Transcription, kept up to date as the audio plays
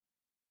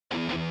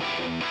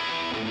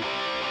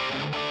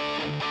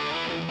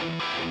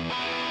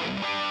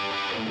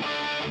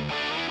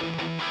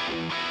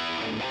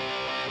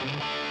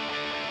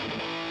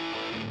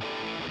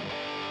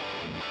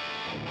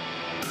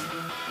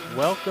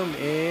Welcome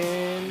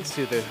in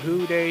to the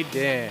Who Dey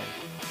Den.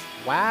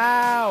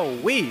 Wow,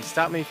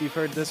 stop me if you've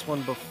heard this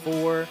one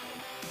before,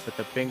 but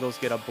the Bengals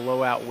get a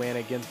blowout win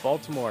against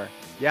Baltimore.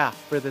 Yeah,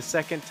 for the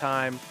second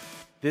time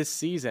this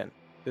season.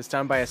 This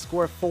time by a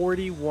score of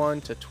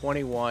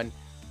 41-21.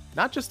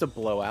 Not just a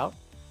blowout,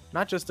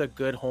 not just a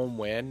good home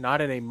win,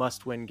 not in a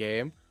must-win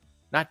game,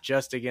 not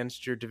just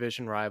against your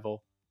division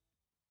rival.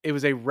 It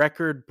was a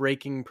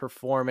record-breaking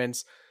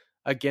performance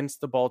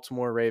against the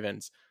Baltimore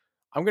Ravens.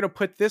 I'm going to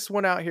put this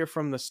one out here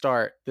from the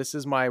start. This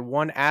is my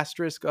one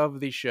asterisk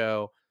of the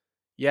show.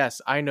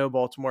 Yes, I know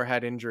Baltimore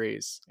had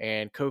injuries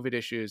and COVID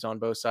issues on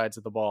both sides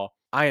of the ball.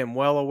 I am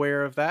well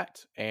aware of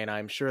that, and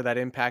I'm sure that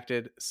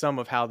impacted some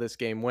of how this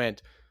game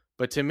went.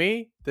 But to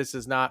me, this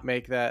does not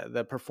make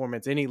the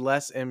performance any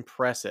less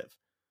impressive.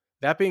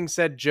 That being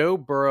said, Joe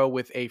Burrow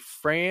with a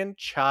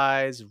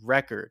franchise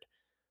record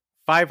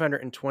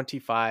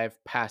 525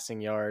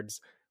 passing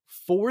yards,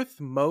 fourth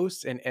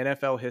most in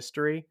NFL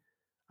history.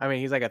 I mean,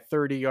 he's like a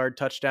 30-yard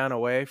touchdown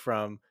away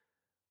from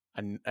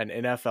an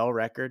NFL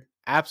record.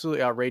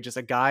 Absolutely outrageous.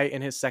 A guy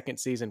in his second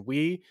season.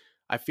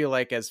 I feel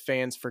like as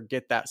fans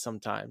forget that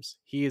sometimes.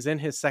 He is in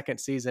his second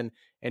season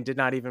and did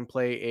not even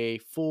play a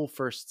full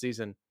first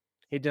season.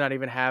 He did not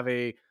even have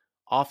a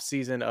off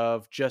season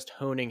of just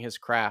honing his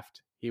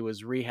craft. He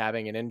was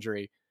rehabbing an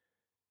injury.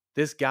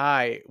 This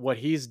guy, what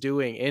he's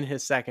doing in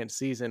his second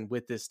season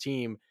with this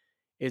team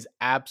is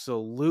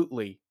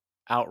absolutely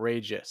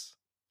outrageous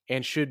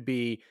and should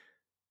be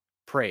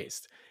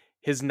praised.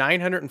 His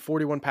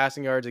 941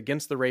 passing yards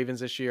against the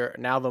Ravens this year,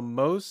 now the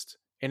most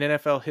in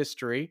NFL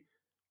history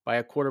by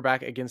a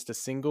quarterback against a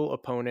single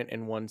opponent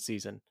in one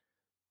season.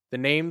 The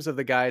names of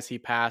the guys he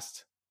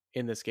passed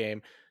in this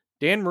game: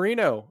 Dan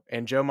Marino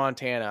and Joe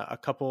Montana, a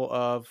couple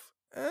of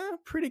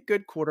pretty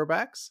good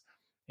quarterbacks,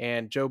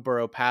 and Joe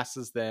Burrow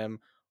passes them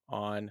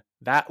on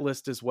that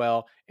list as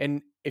well.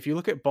 And if you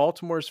look at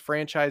Baltimore's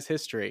franchise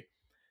history,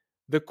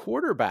 the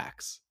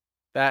quarterbacks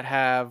that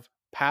have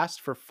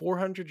passed for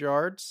 400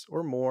 yards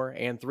or more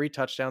and 3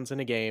 touchdowns in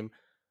a game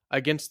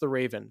against the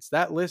Ravens,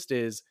 that list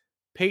is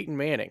Peyton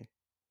Manning,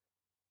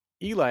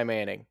 Eli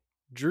Manning,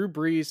 Drew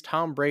Brees,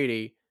 Tom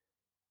Brady,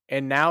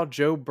 and now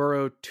Joe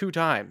Burrow 2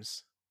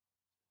 times.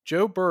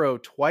 Joe Burrow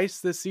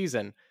twice this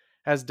season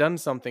has done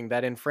something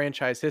that in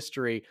franchise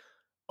history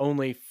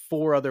only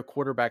 4 other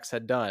quarterbacks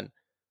had done.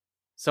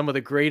 Some of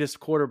the greatest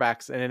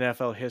quarterbacks in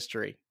NFL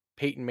history: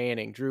 Peyton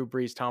Manning, Drew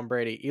Brees, Tom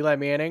Brady. Eli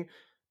Manning,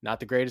 not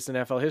the greatest in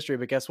NFL history,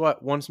 but guess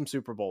what? Won some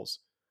Super Bowls.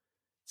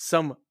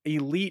 Some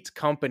elite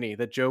company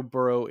that Joe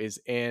Burrow is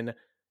in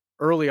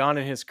early on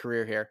in his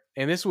career here.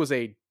 And this was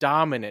a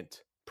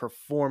dominant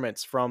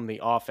performance from the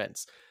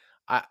offense.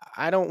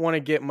 I don't want to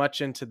get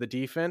much into the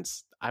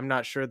defense. I'm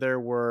not sure there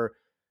were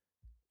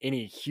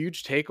any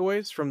huge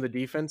takeaways from the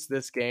defense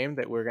this game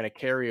that we're going to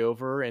carry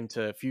over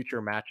into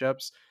future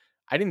matchups.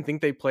 I didn't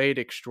think they played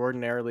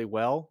extraordinarily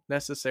well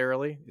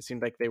necessarily. It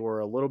seemed like they were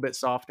a little bit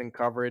soft in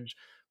coverage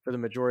for the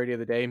majority of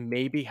the day.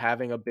 Maybe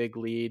having a big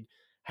lead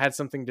had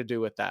something to do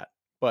with that.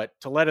 But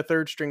to let a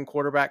third string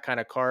quarterback kind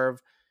of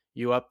carve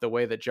you up the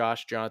way that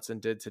Josh Johnson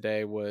did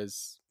today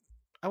was,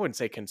 I wouldn't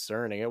say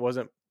concerning. It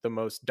wasn't the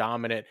most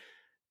dominant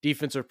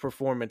defensive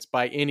performance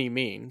by any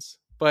means.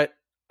 But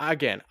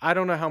again, I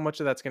don't know how much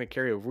of that's going to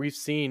carry over. We've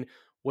seen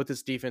what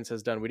this defense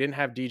has done. We didn't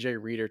have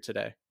DJ Reader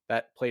today.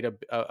 That played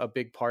a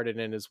big part in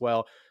it as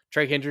well.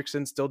 Trey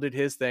Hendrickson still did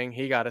his thing.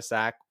 He got a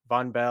sack.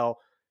 Von Bell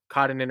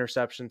caught an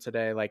interception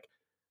today. Like,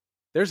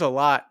 there's a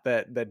lot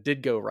that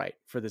did go right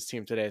for this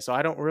team today. So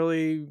I don't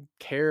really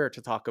care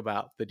to talk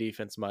about the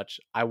defense much.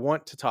 I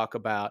want to talk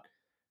about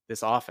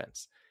this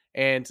offense.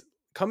 And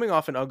coming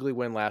off an ugly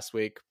win last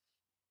week,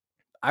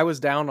 I was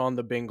down on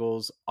the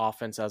Bengals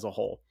offense as a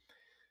whole.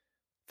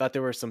 Thought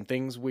there were some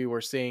things we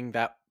were seeing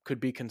that could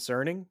be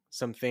concerning.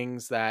 Some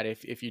things that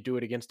if you do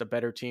it against a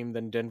better team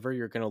than Denver,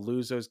 you're going to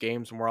lose those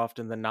games more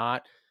often than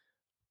not.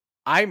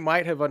 I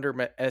might have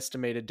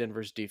underestimated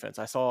Denver's defense.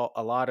 I saw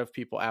a lot of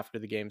people after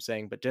the game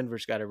saying, but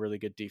Denver's got a really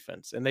good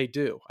defense. And they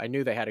do. I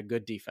knew they had a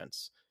good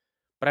defense.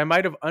 But I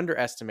might have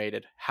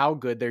underestimated how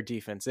good their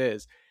defense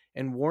is.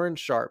 And Warren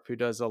Sharp, who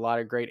does a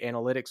lot of great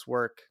analytics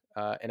work,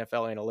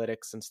 NFL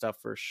analytics and stuff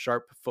for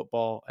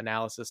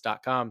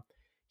sharpfootballanalysis.com,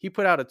 he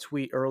put out a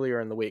tweet earlier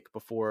in the week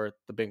before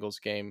the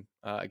Bengals game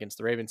against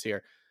the Ravens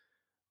here.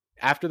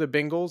 After the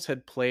Bengals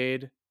had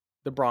played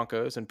the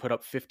Broncos and put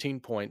up 15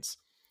 points,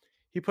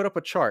 he put up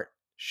a chart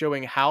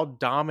showing how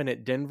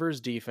dominant Denver's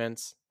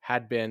defense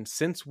had been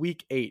since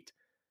week 8.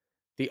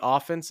 The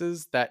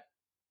offenses that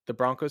the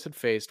Broncos had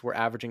faced were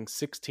averaging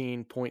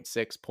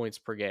 16.6 points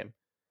per game.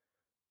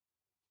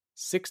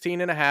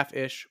 16 and a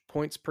half-ish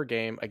points per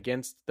game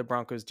against the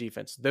Broncos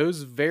defense.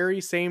 Those very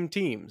same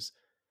teams,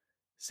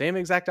 same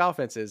exact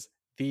offenses,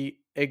 the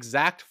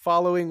exact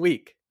following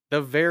week,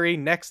 the very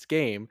next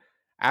game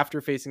after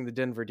facing the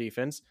Denver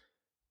defense,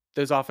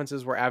 those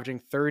offenses were averaging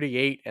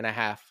 38 and a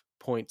half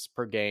points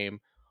per game.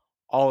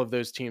 All of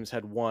those teams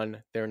had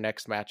won their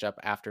next matchup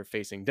after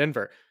facing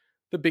Denver.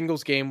 The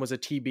Bengals game was a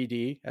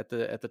TBD at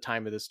the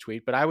time of this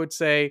tweet, but I would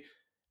say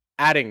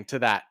adding to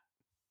that,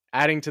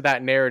 adding to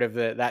that narrative,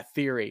 that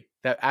theory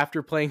that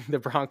after playing the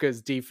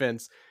Broncos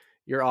defense,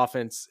 your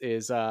offense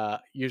is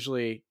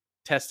usually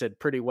tested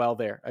pretty well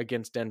there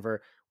against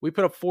Denver. We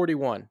put up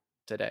 41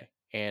 today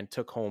and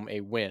took home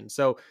a win.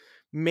 So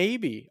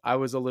maybe I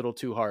was a little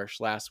too harsh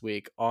last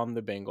week on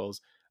the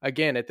Bengals.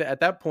 Again, at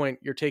that point,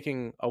 you're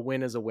taking a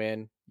win as a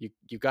win.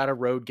 You got a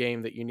road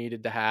game that you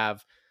needed to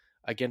have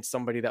against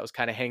somebody that was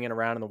kind of hanging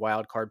around in the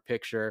wild card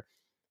picture.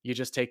 You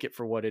just take it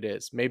for what it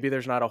is. Maybe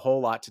there's not a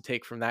whole lot to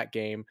take from that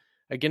game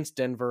against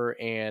Denver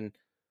and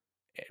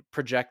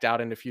project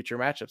out into future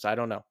matchups. I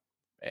don't know.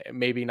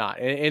 Maybe not.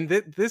 And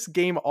this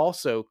game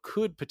also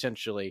could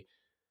potentially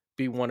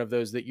be one of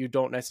those that you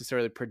don't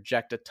necessarily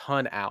project a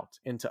ton out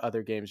into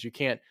other games.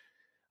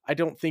 I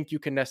don't think you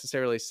can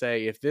necessarily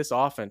say if this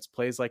offense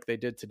plays like they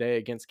did today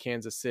against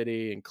Kansas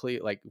City and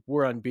Cleveland, like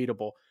we're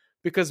unbeatable,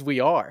 because we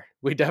are.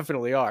 We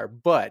definitely are.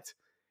 But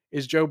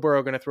is Joe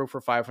Burrow going to throw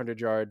for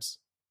 500 yards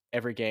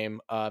every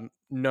game?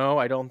 No,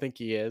 I don't think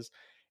he is.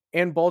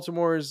 And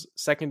Baltimore's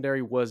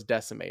secondary was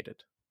decimated.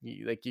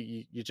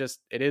 You just,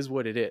 it is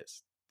what it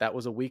is. That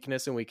was a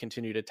weakness, and we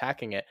continued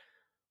attacking it.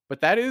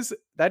 But that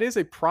is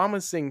a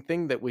promising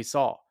thing that we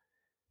saw.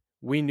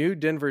 We knew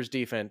Denver's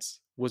defense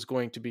was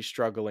going to be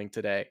struggling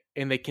today,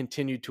 and they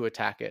continued to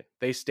attack it.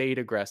 They stayed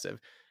aggressive.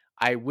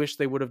 I wish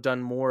they would have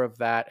done more of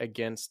that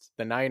against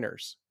the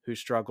Niners, who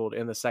struggled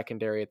in the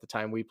secondary at the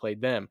time we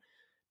played them.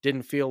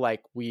 Didn't feel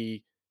like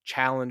we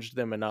challenged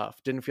them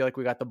enough. Didn't feel like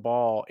we got the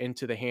ball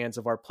into the hands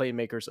of our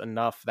playmakers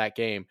enough that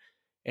game.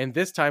 And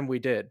this time we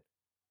did.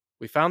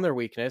 We found their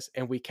weakness,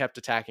 and we kept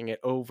attacking it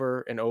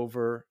over and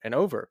over and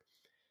over.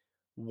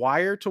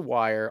 Wire to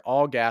wire,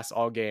 all gas,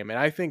 all game. And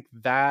I think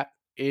that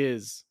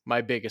is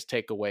my biggest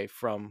takeaway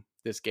from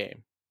this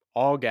game.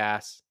 All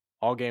gas,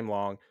 all game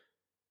long.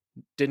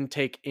 Didn't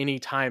take any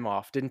time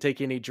off. Didn't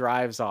take any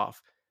drives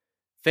off.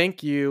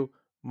 Thank you,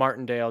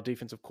 Martindale,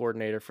 defensive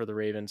coordinator for the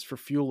Ravens, for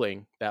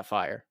fueling that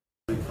fire.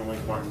 From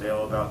Wink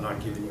Martindale about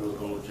not giving you a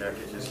gold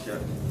jacket just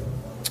yet?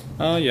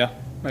 Yeah,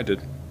 I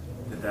did.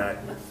 Did that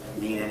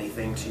mean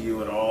anything to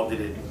you at all?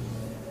 Did it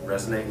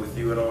resonate with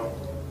you at all?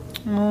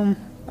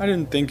 I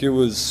didn't think it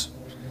was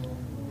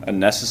a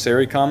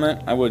necessary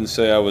comment. I wouldn't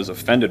say I was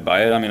offended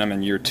by it. I mean, I'm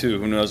in year 2.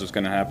 Who knows what's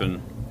going to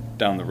happen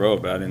down the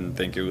road, but I didn't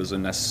think it was a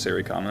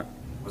necessary comment.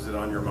 Was it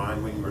on your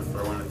mind when you were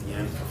throwing at the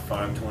end for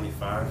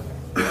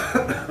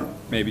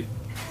 525? Maybe.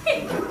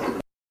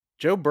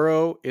 Joe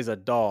Burrow is a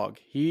dog.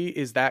 He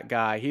is that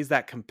guy. He's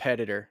that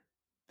competitor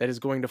that is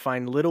going to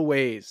find little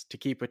ways to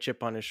keep a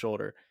chip on his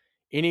shoulder,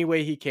 any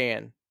way he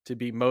can, to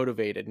be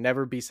motivated,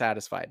 never be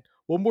satisfied.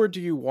 What more do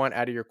you want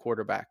out of your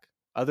quarterback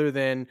other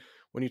than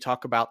when you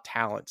talk about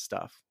talent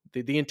stuff,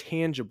 the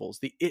intangibles,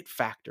 the it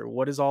factor?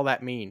 What does all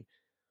that mean?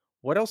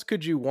 What else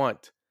could you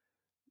want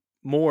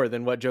more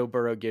than what Joe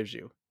Burrow gives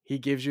you? He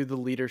gives you the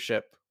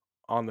leadership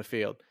on the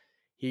field.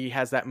 He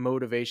has that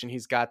motivation.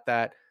 He's got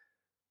that.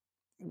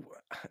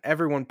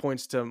 Everyone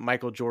points to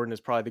Michael Jordan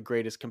as probably the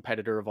greatest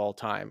competitor of all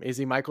time. Is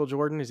he Michael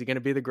Jordan? Is he going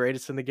to be the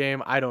greatest in the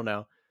game? I don't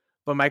know.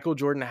 But Michael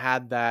Jordan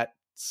had that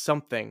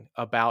something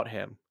about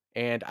him.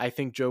 And I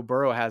think Joe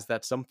Burrow has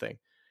that something.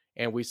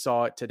 And we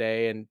saw it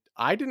today. And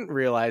I didn't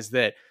realize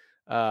that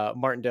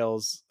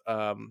Martindale's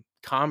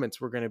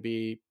comments were going to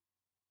be,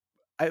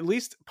 at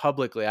least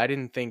publicly, I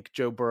didn't think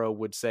Joe Burrow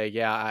would say,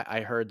 yeah,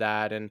 I heard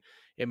that and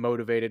it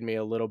motivated me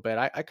a little bit.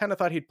 I kind of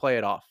thought he'd play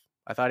it off.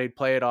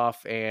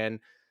 And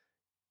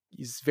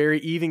he's a very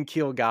even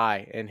keel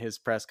guy in his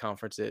press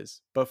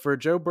conferences. But for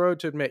Joe Burrow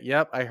to admit,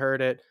 yep, I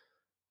heard it,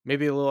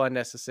 maybe a little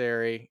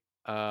unnecessary.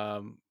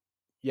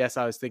 Yes,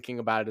 I was thinking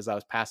about it as I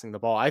was passing the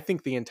ball. I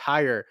think the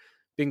entire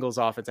Bengals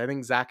offense, I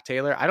think Zach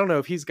Taylor, I don't know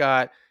if he's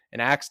got an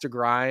axe to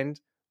grind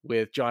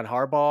with John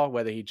Harbaugh,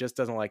 whether he just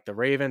doesn't like the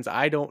Ravens.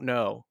 I don't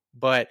know.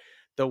 But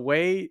the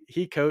way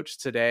he coached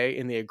today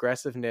in the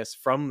aggressiveness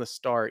from the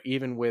start,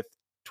 even with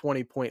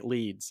 20-point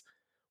leads,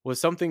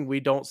 was something we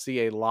don't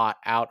see a lot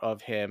out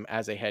of him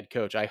as a head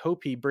coach. I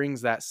hope he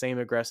brings that same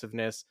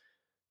aggressiveness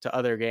to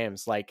other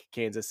games like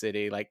Kansas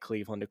City, like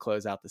Cleveland, to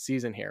close out the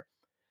season here.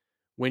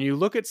 When you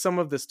look at some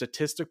of the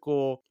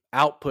statistical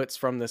outputs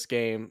from this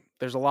game,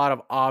 there's a lot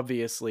of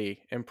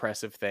obviously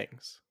impressive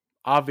things.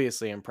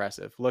 Obviously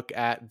impressive. Look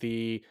at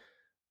the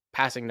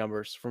passing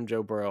numbers from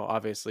Joe Burrow,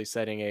 obviously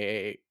setting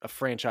a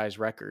franchise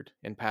record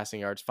in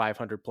passing yards.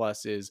 500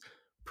 plus is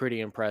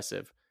pretty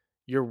impressive.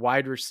 Your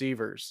wide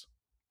receivers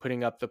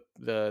putting up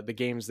the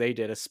games they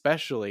did,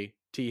 especially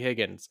T.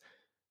 Higgins.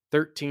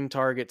 13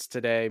 targets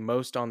today,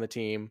 most on the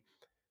team,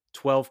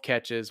 12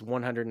 catches,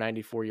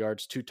 194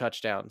 yards, 2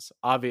 touchdowns.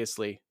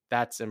 Obviously,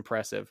 that's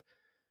impressive.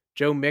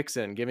 Joe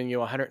Mixon giving you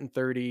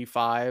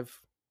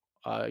 135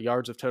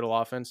 yards of total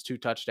offense, 2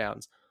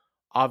 touchdowns.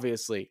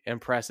 Obviously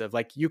impressive.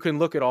 Like, you can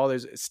look at all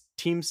those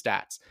team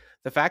stats.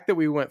 The fact that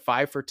we went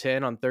 5 for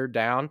 10 on third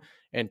down,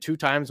 and 2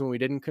 times when we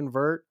didn't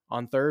convert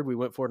on third, we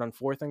went for it on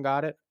fourth and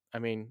got it. I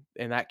mean,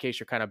 in that case,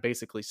 you're kind of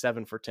basically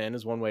 7 for 10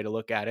 is one way to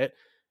look at it.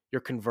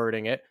 You're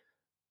converting it.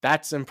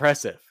 That's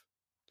impressive.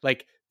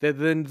 Like,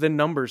 the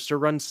numbers to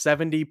run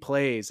 70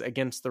 plays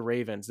against the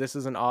Ravens. This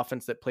is an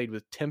offense that played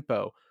with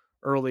tempo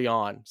early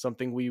on,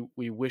 something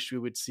we wish we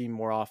would see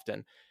more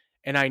often.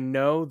 And I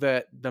know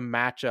that the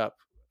matchup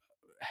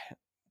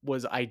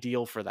was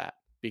ideal for that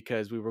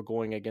because we were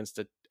going against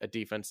a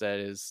defense that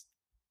is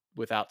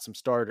without some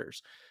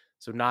starters.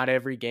 So not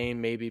every game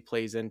maybe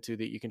plays into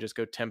that you can just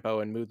go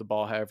tempo and move the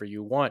ball however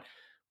you want.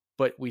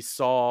 But we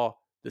saw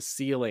the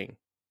ceiling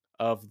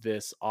of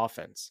this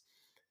offense.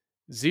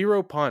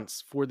 0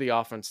 punts for the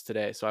offense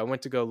today. So I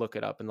went to go look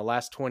it up. In the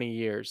last 20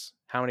 years,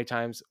 how many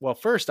times? Well,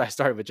 first I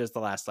started with just the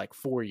last like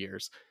 4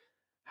 years.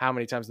 How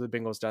many times have the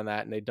Bengals done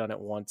that? And they've done it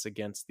once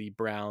against the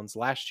Browns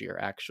last year,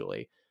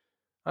 actually.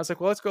 I was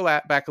like, well, let's go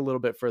back a little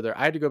bit further.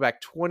 I had to go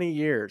back 20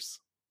 years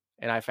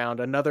and I found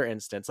another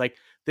instance. Like,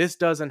 this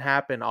doesn't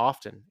happen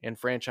often in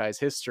franchise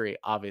history,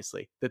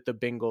 obviously, that the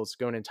Bengals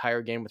go an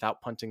entire game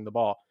without punting the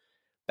ball.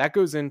 That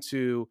goes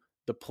into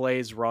the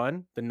plays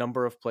run, the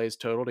number of plays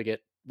total to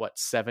get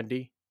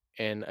 70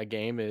 in a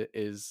game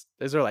is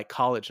those are like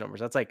college numbers.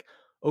 That's like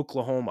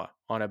Oklahoma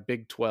on a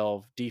Big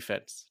 12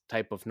 defense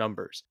type of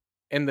numbers.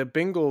 And the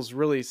Bengals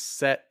really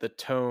set the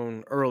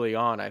tone early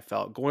on, I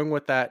felt. Going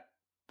with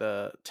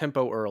the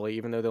tempo early,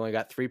 even though they only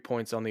got 3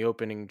 points on the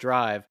opening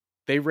drive,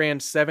 they ran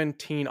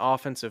 17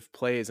 offensive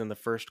plays in the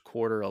first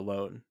quarter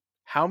alone.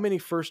 How many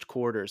first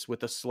quarters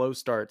with the slow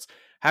starts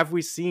have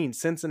we seen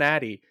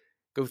Cincinnati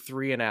go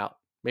 3 and out,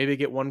 maybe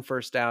get 1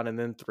 first down and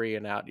then 3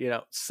 and out,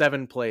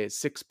 7 plays,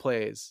 6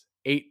 plays,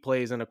 8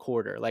 plays in a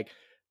quarter. Like,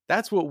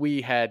 that's what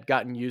we had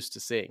gotten used to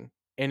seeing.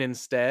 And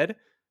instead,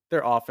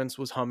 their offense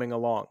was humming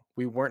along.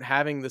 We weren't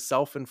having the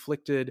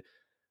self-inflicted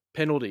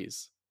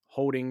penalties,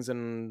 holdings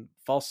and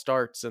false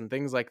starts and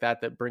things like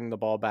that bring the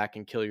ball back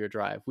and kill your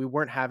drive. We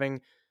weren't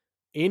having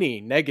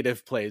any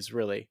negative plays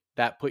really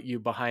that put you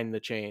behind the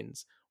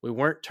chains. We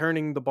weren't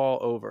turning the ball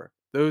over.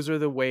 Those are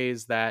the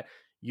ways that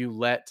you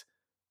let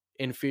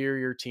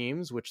inferior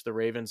teams, which the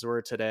Ravens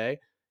were today,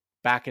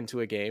 back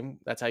into a game.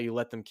 That's how you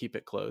let them keep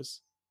it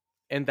close.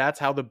 And that's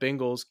how the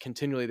Bengals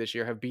continually this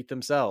year have beat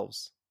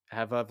themselves,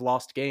 have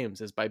lost games,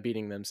 is by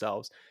beating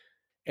themselves.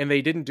 And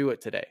they didn't do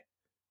it today.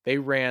 They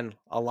ran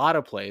a lot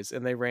of plays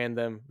and they ran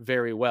them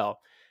very well.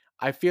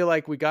 I feel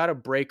like we got a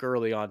break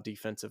early on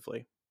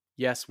defensively.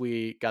 Yes,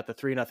 we got the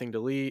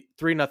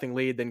 3-0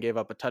 lead, then gave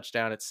up a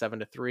touchdown at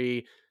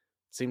 7-3.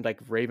 Seemed like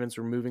Ravens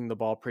were moving the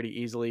ball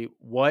pretty easily.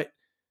 What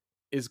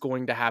is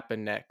going to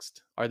happen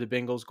next? Are the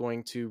Bengals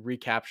going to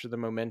recapture the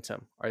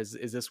momentum? Or is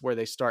this where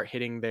they start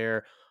hitting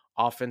their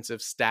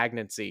offensive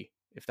stagnancy,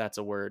 if that's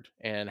a word,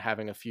 and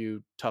having a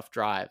few tough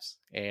drives,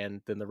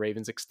 and then the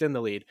Ravens extend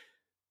the lead?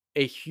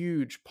 A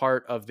huge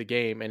part of the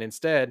game. And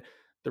instead,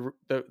 the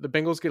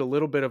Bengals get a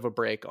little bit of a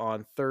break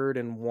on 3rd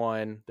and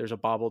 1. There's a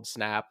bobbled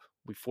snap.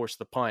 We forced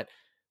the punt.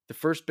 The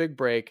first big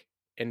break,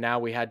 and now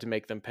we had to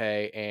make them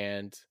pay.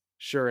 And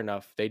sure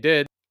enough, they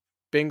did.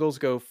 Bengals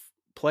go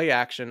play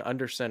action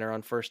under center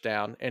on 1st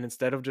down. And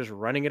instead of just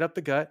running it up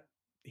the gut,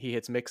 he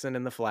hits Mixon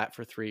in the flat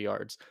for 3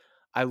 yards.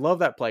 I love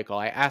that play call.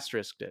 I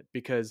asterisked it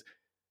because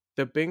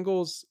the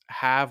Bengals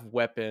have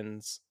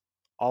weapons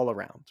all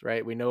around,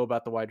 right? We know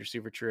about the wide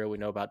receiver trio. We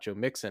know about Joe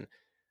Mixon.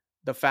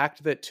 The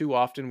fact that too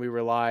often we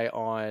rely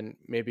on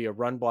maybe a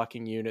run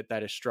blocking unit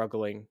that is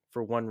struggling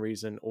for one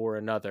reason or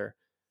another,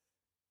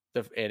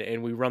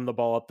 and we run the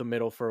ball up the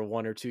middle for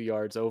 1 or 2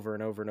 yards over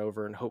and over and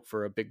over and hope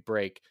for a big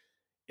break,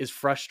 is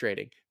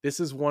frustrating. This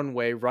is one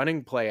way,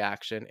 running play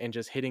action and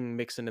just hitting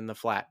Mixon in the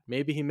flat.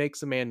 Maybe he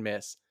makes a man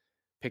miss,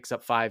 picks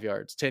up 5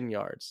 yards, 10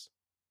 yards,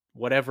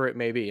 whatever it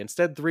may be.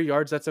 Instead, 3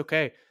 yards, that's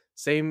okay.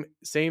 Same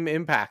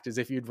impact as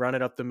if you'd run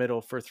it up the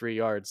middle for 3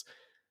 yards.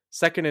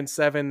 2nd and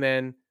 7,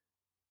 then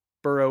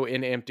Burrow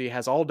in empty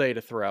has all day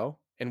to throw.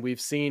 And we've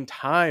seen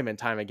time and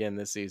time again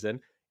this season,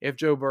 if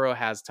Joe Burrow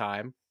has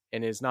time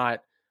and is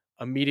not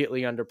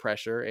immediately under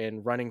pressure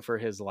and running for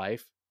his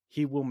life,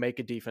 he will make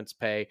a defense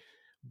pay.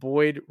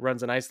 Boyd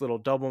runs a nice little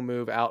double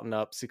move out and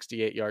up,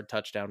 68-yard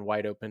touchdown,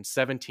 wide open,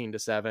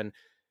 17-7.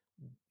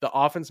 The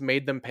offense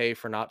made them pay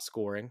for not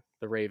scoring,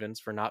 the Ravens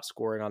for not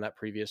scoring on that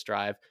previous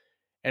drive.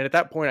 And at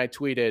that point, I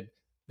tweeted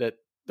that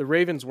the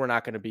Ravens were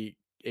not going to be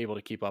able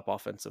to keep up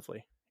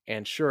offensively.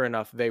 And sure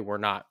enough, they were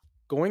not.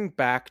 Going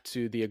back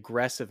to the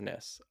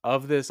aggressiveness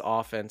of this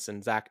offense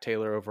and Zach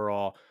Taylor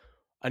overall,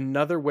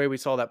 another way we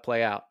saw that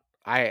play out,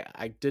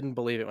 I didn't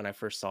believe it when I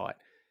first saw it.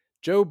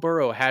 Joe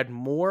Burrow had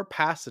more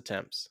pass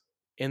attempts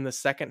in the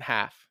second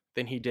half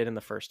than he did in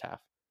the first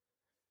half.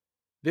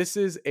 This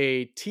is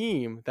a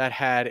team that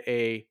had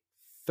a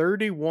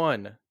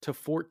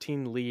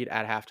 31-14 lead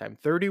at halftime,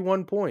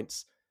 31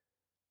 points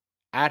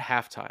at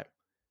halftime,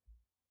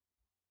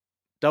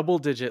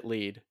 double-digit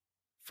lead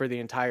for the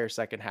entire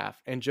second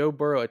half. And Joe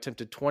Burrow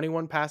attempted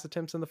 21 pass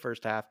attempts in the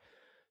first half,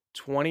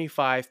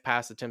 25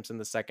 pass attempts in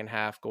the second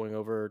half, going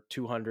over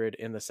 200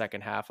 in the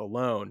second half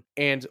alone.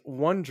 And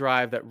one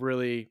drive that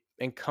really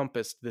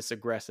encompassed this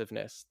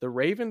aggressiveness. The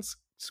Ravens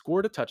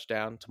scored a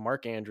touchdown to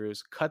Mark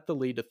Andrews, cut the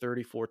lead to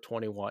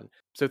 34-21.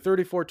 So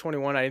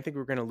 34-21, I didn't think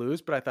we were going to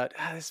lose, but I thought,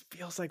 this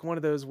feels like one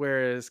of those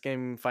where this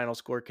game final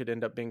score could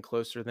end up being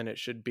closer than it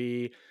should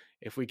be.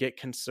 if we get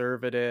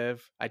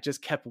conservative. I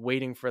just kept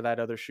waiting for that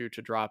other shoe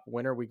to drop.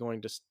 When are we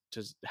going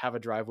to have a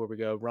drive where we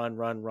go run,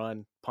 run,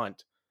 run,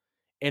 punt?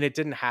 And it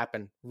didn't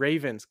happen.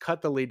 Ravens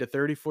cut the lead to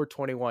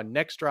 34-21.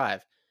 Next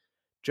drive,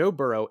 Joe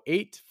Burrow,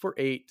 8 for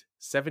 8,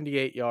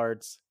 78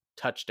 yards,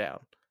 touchdown.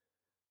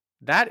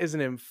 That is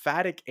an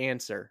emphatic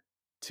answer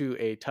to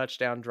a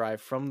touchdown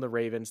drive from the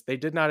Ravens. They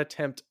did not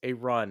attempt a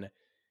run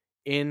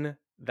in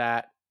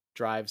that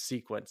drive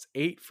sequence.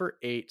 8 for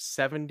 8,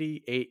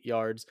 78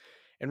 yards,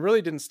 and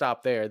really didn't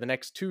stop there. The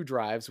next two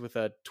drives with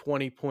a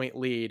 20-point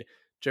lead,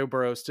 Joe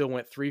Burrow still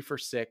went 3 for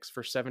 6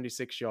 for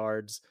 76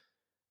 yards.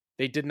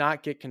 They did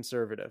not get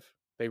conservative.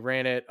 They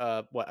ran it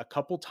a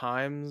couple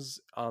times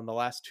on the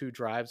last two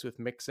drives with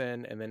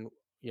Mixon, and then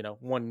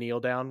one kneel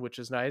down, which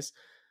is nice.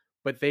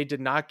 But they did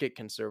not get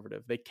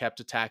conservative. They kept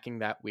attacking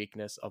that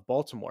weakness of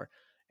Baltimore.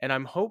 And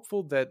I'm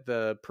hopeful that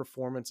the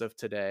performance of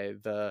today,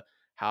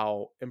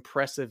 how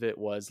impressive it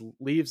was,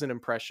 leaves an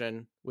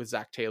impression with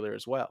Zach Taylor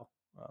as well,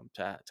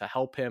 to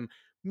help him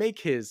make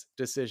his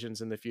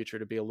decisions in the future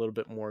to be a little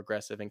bit more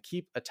aggressive and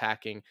keep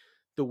attacking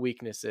the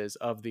weaknesses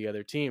of the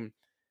other team.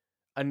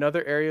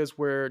 Another areas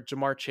where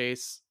Ja'Marr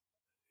Chase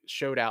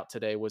showed out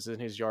today was in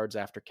his yards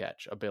after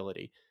catch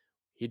ability.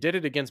 He did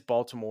it against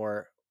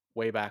Baltimore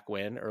way back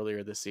when,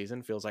 earlier this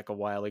season, feels like a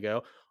while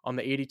ago, on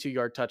the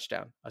 82-yard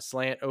touchdown. A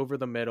slant over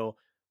the middle,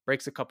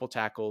 breaks a couple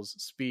tackles,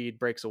 speed,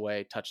 breaks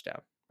away,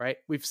 touchdown, right?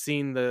 We've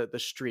seen the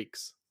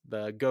streaks,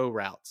 the go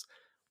routes,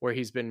 where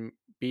he's been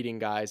beating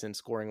guys and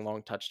scoring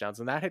long touchdowns.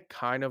 And that had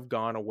kind of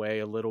gone away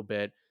a little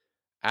bit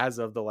as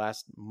of the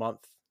last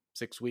month,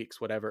 6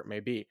 weeks, whatever it may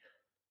be.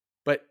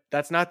 But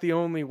that's not the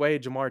only way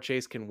Ja'Marr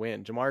Chase can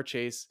win. Ja'Marr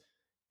Chase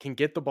can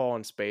get the ball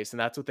in space, and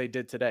that's what they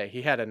did today.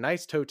 He had a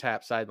nice toe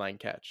tap sideline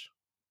catch,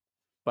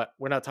 but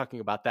we're not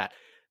talking about that.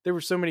 There were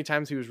so many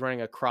times he was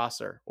running a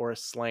crosser or a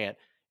slant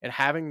and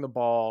having the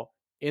ball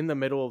in the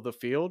middle of the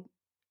field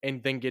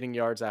and then getting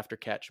yards after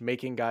catch,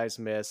 making guys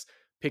miss,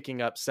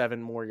 picking up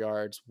 7 more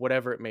yards,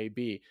 whatever it may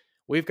be.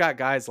 We've got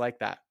guys like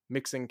that.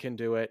 Mixon can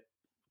do it.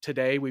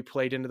 Today, we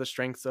played into the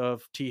strengths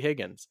of T.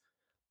 Higgins.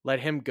 Let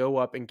him go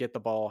up and get the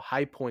ball,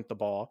 high point the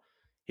ball.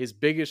 His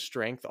biggest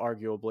strength,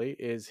 arguably,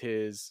 is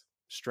his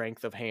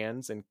strength of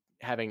hands and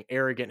having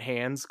arrogant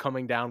hands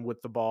coming down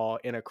with the ball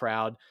in a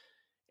crowd.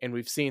 And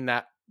we've seen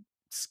that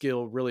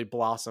skill really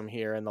blossom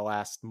here in the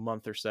last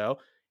month or so.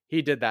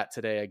 He did that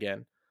today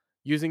again.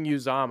 Using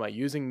Uzama,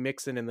 using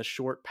Mixon in the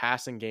short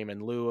passing game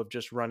in lieu of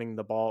just running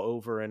the ball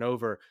over and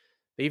over.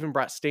 They even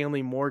brought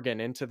Stanley Morgan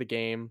into the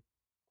game,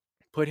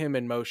 put him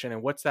in motion.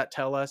 And what's that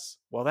tell us?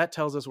 Well, that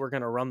tells us we're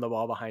going to run the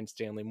ball behind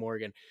Stanley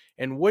Morgan.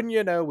 And wouldn't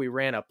you know, we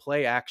ran a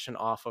play action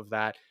off of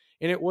that.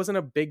 And it wasn't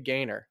a big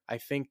gainer. I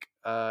think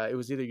it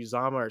was either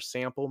Uzama or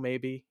Sample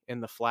maybe in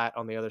the flat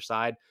on the other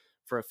side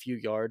for a few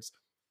yards.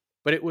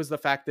 But it was the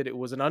fact that it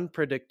was an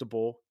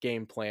unpredictable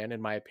game plan, in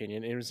my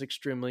opinion. It was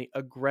extremely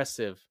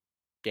aggressive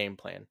game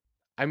plan.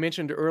 I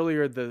mentioned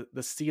earlier the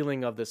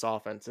ceiling of this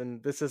offense,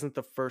 and this isn't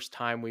the first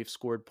time we've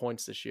scored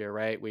points this year,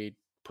 right? We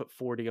put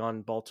 40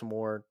 on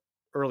Baltimore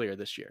earlier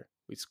this year.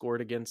 We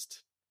scored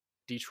against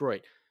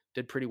Detroit,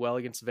 did pretty well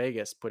against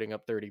Vegas, putting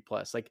up 30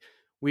 plus. Like,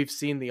 we've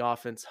seen the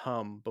offense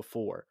hum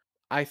before.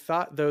 I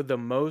thought, though, the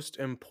most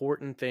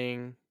important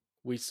thing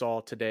we saw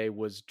today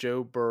was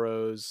Joe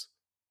Burrow's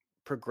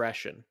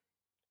progression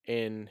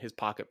in his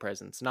pocket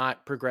presence,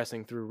 not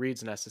progressing through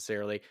reads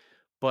necessarily,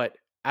 but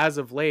as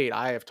of late,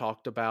 I have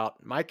talked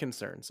about my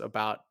concerns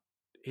about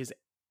his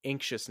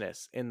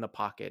anxiousness in the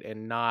pocket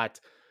and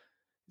not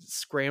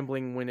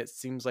scrambling when it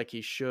seems like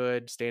he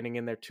should, standing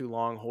in there too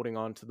long, holding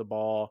on to the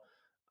ball,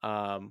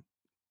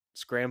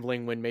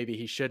 scrambling when maybe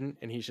he shouldn't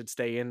and he should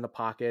stay in the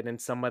pocket.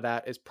 And some of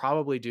that is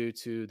probably due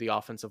to the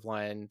offensive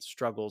line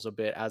struggles a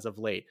bit as of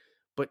late.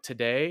 But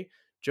today,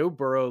 Joe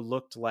Burrow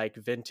looked like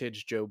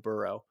vintage Joe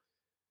Burrow.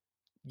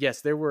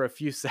 Yes, there were a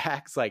few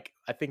sacks. Like,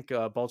 I think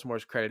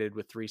Baltimore's credited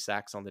with 3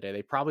 sacks on the day.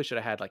 They probably should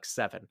have had like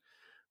 7.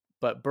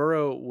 But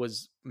Burrow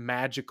was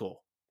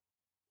magical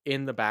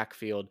in the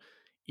backfield,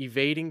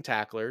 evading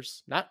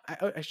tacklers.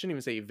 I shouldn't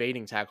even say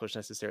evading tacklers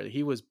necessarily.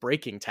 He was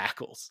breaking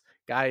tackles.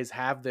 Guys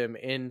have them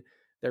in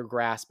their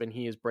grasp, and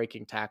he is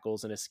breaking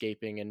tackles and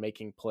escaping and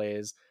making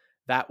plays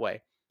that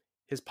way.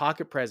 His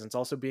pocket presence,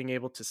 also being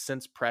able to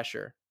sense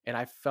pressure. And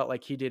I felt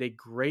like he did a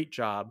great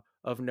job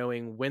of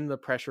knowing when the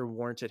pressure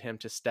warranted him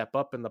to step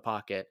up in the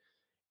pocket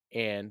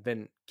and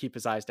then keep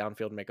his eyes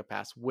downfield and make a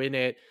pass. When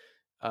it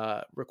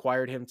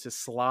required him to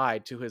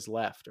slide to his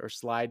left or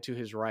slide to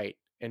his right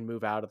and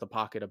move out of the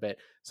pocket a bit.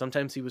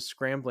 Sometimes he was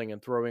scrambling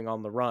and throwing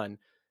on the run.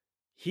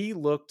 He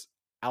looked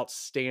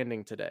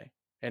outstanding today.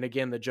 And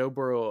again, the Joe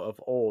Burrow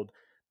of old.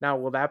 Now,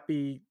 will that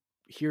be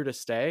here to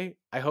stay?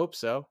 I hope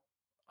so.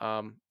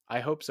 I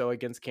hope so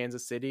against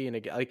Kansas City. And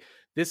again, like,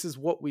 this is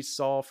what we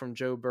saw from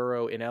Joe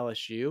Burrow in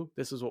LSU.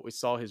 This is what we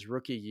saw his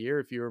rookie year.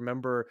 If you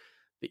remember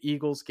the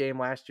Eagles game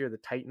last year, the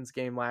Titans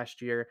game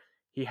last year,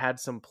 he had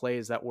some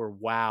plays that were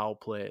wow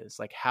plays.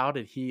 Like, how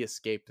did he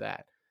escape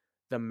that?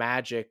 The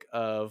magic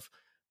of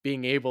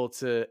being able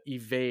to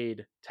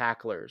evade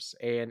tacklers.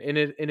 And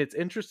it's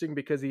interesting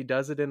because he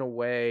does it in a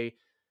way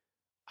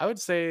I would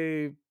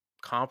say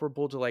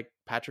comparable to like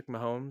Patrick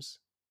Mahomes.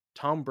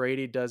 Tom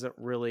Brady doesn't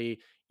really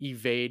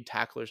evade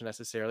tacklers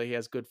necessarily. He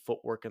has good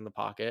footwork in the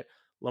pocket.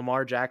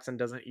 Lamar Jackson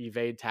doesn't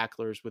evade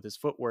tacklers with his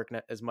footwork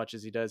as much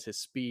as he does his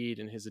speed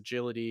and his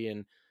agility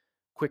and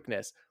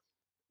quickness.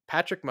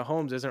 Patrick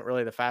Mahomes isn't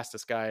really the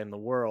fastest guy in the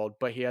world,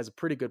 but he has a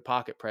pretty good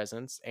pocket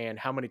presence. And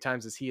how many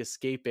times is he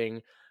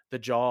escaping the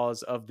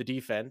jaws of the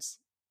defense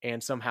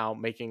and somehow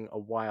making a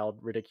wild,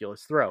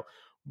 ridiculous throw?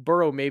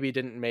 Burrow maybe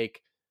didn't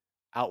make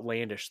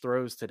outlandish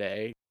throws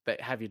today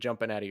that have you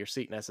jumping out of your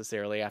seat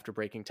necessarily after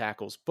breaking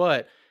tackles,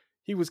 but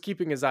he was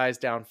keeping his eyes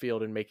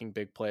downfield and making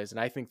big plays. And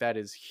I think that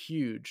is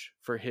huge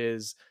for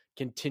his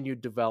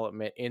continued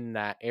development in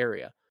that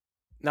area.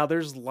 Now,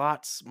 there's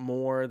lots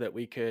more that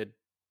we could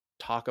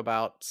talk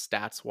about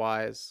stats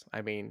wise.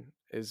 I mean,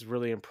 is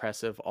really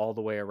impressive all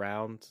the way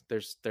around.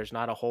 There's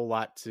not a whole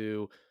lot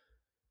to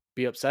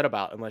be upset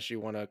about unless you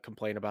want to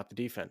complain about the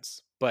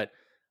defense. But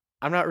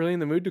I'm not really in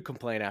the mood to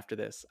complain after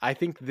this. I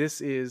think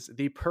this is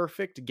the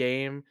perfect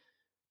game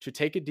to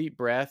take a deep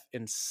breath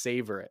and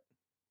savor it.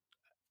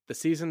 The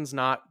season's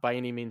not by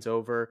any means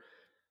over.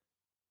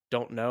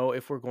 Don't know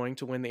if we're going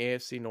to win the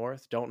AFC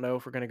North. Don't know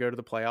if we're going to go to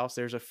the playoffs.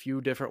 There's a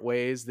few different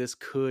ways this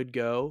could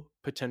go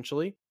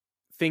potentially.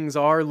 Things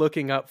are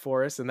looking up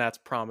for us, and that's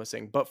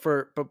promising. But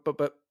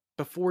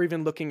before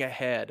even looking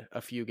ahead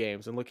a few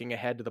games and looking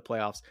ahead to the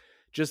playoffs,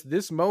 just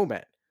this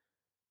moment,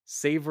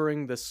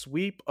 savoring the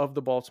sweep of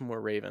the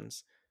Baltimore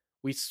Ravens.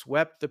 We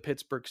swept the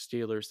Pittsburgh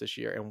Steelers this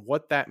year, and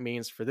what that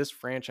means for this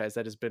franchise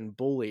that has been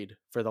bullied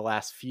for the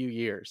last few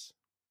years.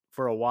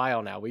 For a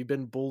while now, we've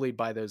been bullied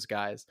by those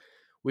guys.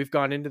 We've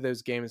gone into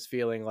those games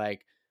feeling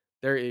like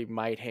they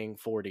might hang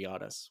 40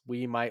 on us.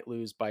 We might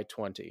lose by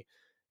 20.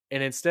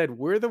 And instead,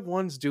 we're the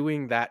ones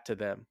doing that to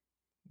them.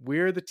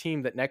 We're the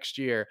team that next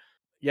year,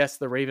 yes,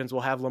 the Ravens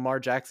will have Lamar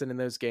Jackson in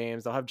those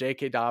games. They'll have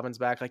J.K. Dobbins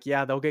back. Like,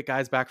 yeah, they'll get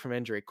guys back from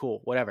injury.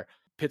 Cool, whatever.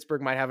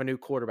 Pittsburgh might have a new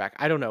quarterback.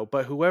 I don't know.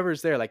 But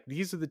whoever's there, like,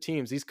 these are the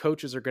teams. These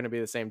coaches are going to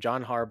be the same.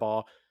 John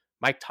Harbaugh,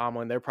 Mike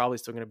Tomlin, they're probably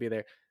still going to be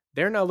there.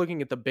 They're now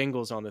looking at the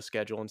Bengals on the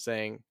schedule and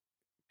saying,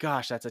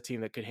 gosh, that's a team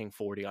that could hang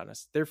 40 on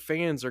us. Their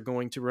fans are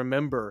going to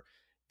remember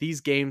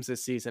these games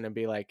this season and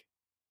be like,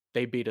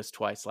 they beat us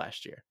twice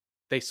last year.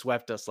 They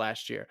swept us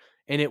last year,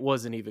 and it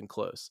wasn't even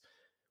close.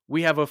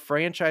 We have a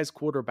franchise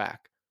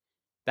quarterback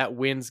that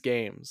wins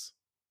games.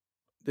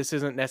 This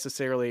isn't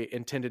necessarily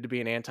intended to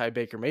be an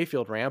anti-Baker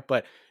Mayfield rant,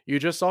 but you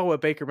just saw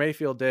what Baker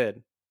Mayfield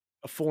did.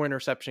 A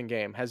 4-interception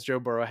game. Has Joe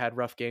Burrow had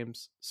rough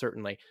games?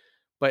 Certainly.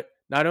 But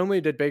not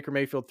only did Baker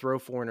Mayfield throw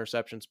 4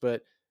 interceptions,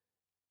 but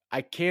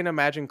I can't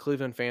imagine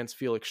Cleveland fans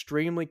feel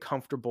extremely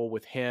comfortable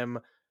with him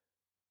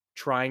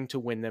trying to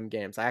win them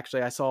games.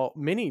 I saw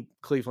many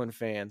Cleveland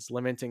fans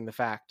lamenting the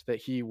fact that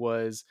he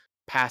was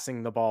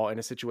passing the ball in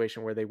a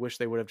situation where they wish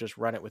they would have just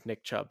run it with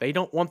Nick Chubb. They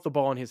don't want the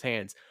ball in his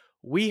hands.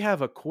 We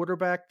have a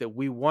quarterback that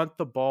we want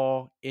the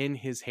ball in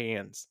his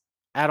hands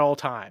at all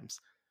times.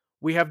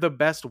 We have the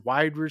best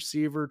wide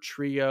receiver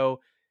trio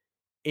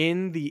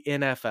in the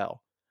NFL.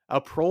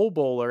 A Pro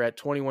Bowler at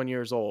 21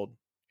 years old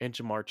in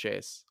Ja'Marr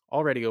Chase,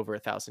 already over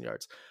 1,000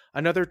 yards.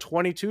 Another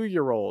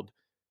 22-year-old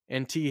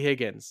in T.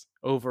 Higgins,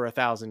 over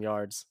 1,000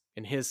 yards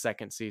in his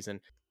second season.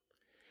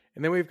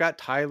 And then we've got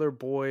Tyler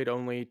Boyd,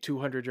 only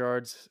 200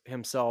 yards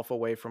himself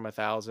away from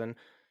 1,000.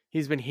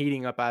 He's been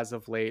heating up as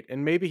of late,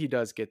 and maybe he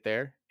does get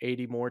there.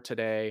 80 more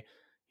today.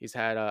 He's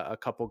had a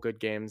couple good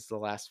games the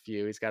last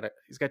few. He's got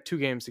 2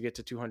 games to get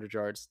to 200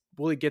 yards.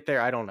 Will he get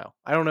there? I don't know.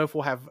 I don't know if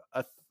we'll have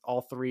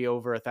all 3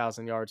 over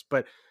 1,000 yards,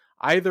 but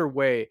either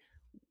way,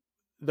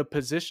 the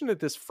position that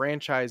this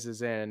franchise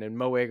is in, and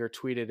Mo Egger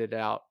tweeted it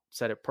out,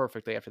 said it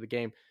perfectly after the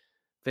game.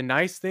 The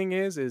nice thing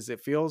is it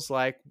feels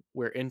like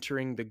we're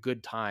entering the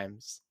good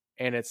times,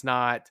 and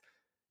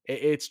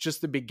it's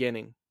just the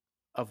beginning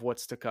of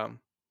what's to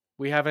come.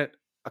 We haven't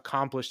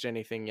accomplished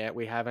anything yet.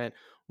 We haven't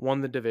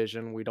won the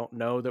division. We don't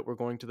know that we're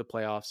going to the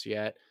playoffs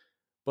yet,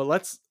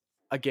 but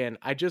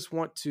I just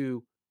want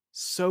to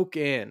soak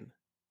in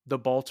the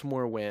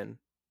Baltimore win,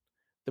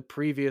 the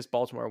previous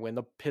Baltimore win,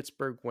 the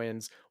Pittsburgh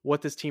wins,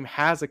 what this team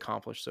has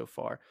accomplished so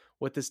far,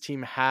 what this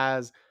team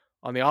has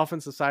on the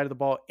offensive side of the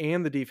ball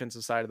and the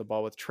defensive side of the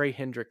ball with Trey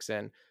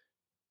Hendrickson,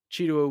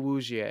 Chido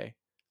Awuzie,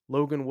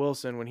 Logan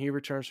Wilson when he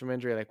returns from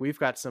injury. Like, we've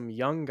got some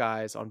young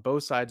guys on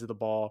both sides of the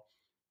ball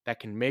that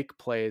can make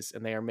plays,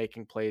 and they are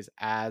making plays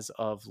as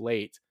of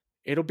late.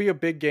 It'll be a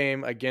big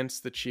game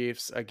against the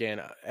Chiefs. Again,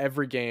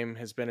 every game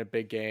has been a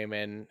big game,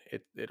 and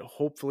it'll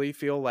hopefully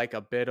feel like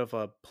a bit of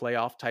a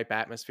playoff type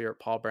atmosphere at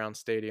Paul Brown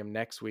Stadium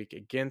next week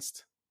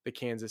against the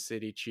Kansas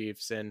City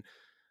Chiefs. And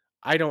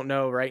I don't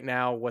know right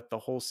now what the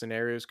whole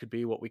scenarios could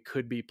be, what we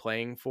could be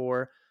playing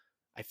for.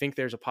 I think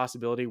there's a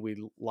possibility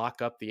we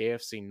lock up the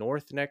AFC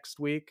North next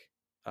week.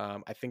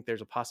 I think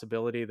there's a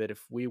possibility that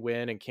if we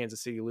win and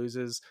Kansas City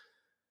loses,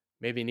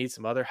 maybe need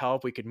some other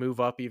help, we could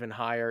move up even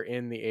higher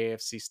in the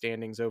AFC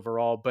standings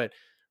overall. But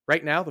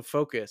right now, the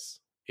focus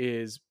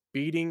is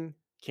beating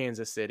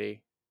Kansas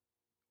City,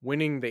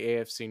 winning the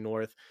AFC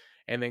North,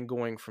 and then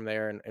going from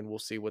there, and we'll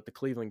see what the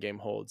Cleveland game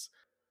holds.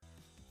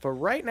 For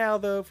right now,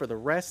 though, for the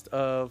rest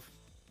of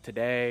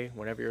today,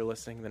 whenever you're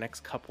listening, the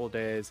next couple of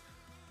days,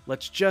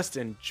 let's just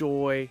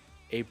enjoy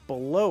a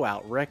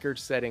blowout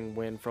record-setting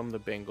win from the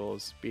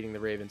Bengals, beating the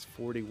Ravens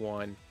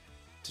 41-21.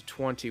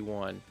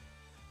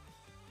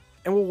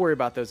 And we'll worry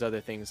about those other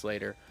things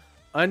later.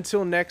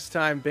 Until next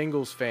time,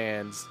 Bengals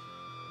fans,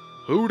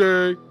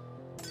 hoo-day!